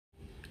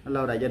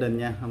Hello đại gia đình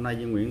nha. Hôm nay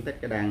Duyên Nguyễn test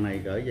cái đàn này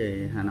gửi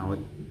về Hà Nội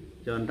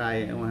cho anh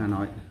trai ở ngoài Hà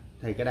Nội.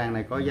 Thì cái đàn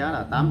này có giá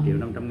là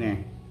 8.500.000.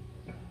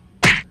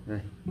 Đây.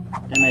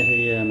 Cái này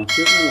thì mặt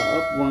trước nó là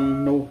ốp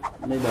vân nu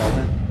label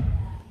ha.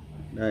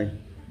 Đây.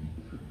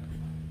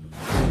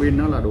 Pin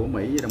nó là đũa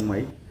Mỹ với đồng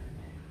Mỹ.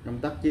 Công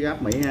tắc chiếc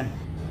áp Mỹ ha.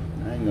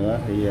 Đấy, ngựa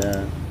thì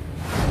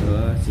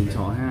ngựa xịn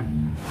sò ha.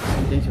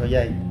 Chén sợi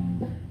dây.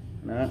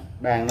 Đó.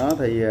 Đàn nó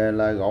thì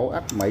là gỗ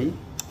ách Mỹ,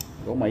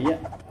 gỗ Mỹ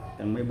á,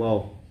 tầng mấy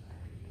bồ.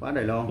 Quá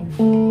Đài Loan.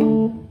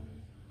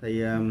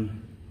 Thì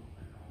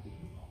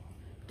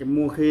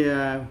khi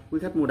quý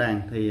khách mua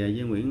đàn thì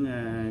Duyên Nguyễn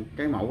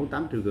cái mẫu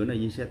 8,5 triệu này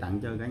Duyên sẽ tặng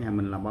cho cả nhà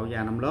mình là bao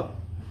da 5 lớp.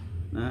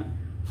 Đó.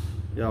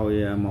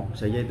 Rồi một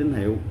sợi dây tín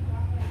hiệu,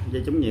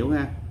 dây chống nhiễu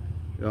ha.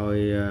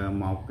 Rồi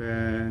một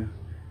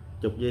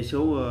trục dây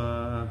số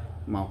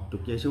 1,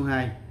 trục dây số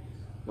 2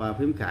 và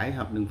phím khải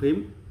hợp đường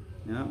phím.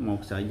 Đó, một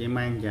sợi dây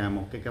mang và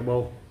một cái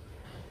cabo.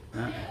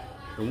 Đó.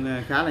 Cũng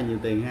khá là nhiều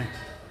tiền ha.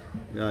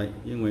 Rồi,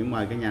 Duyên Nguyễn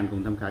mời cả nhà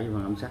cùng tham khảo về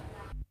phần âm sắc.